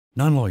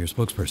Non-lawyer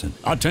spokesperson.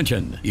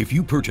 Attention! If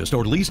you purchased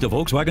or leased a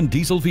Volkswagen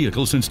diesel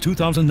vehicle since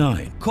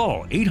 2009,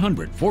 call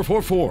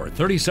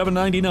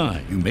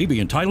 800-444-3799. You may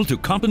be entitled to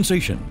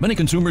compensation. Many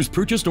consumers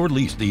purchased or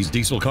leased these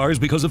diesel cars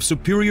because of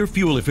superior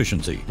fuel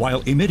efficiency while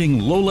emitting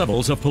low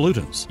levels of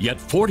pollutants. Yet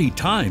 40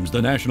 times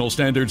the national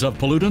standards of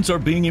pollutants are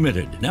being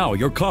emitted. Now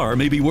your car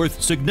may be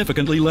worth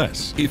significantly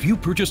less. If you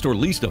purchased or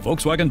leased a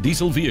Volkswagen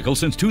diesel vehicle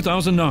since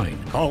 2009,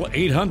 call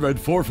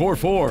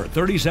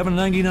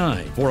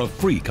 800-444-3799 for a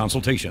free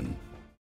consultation.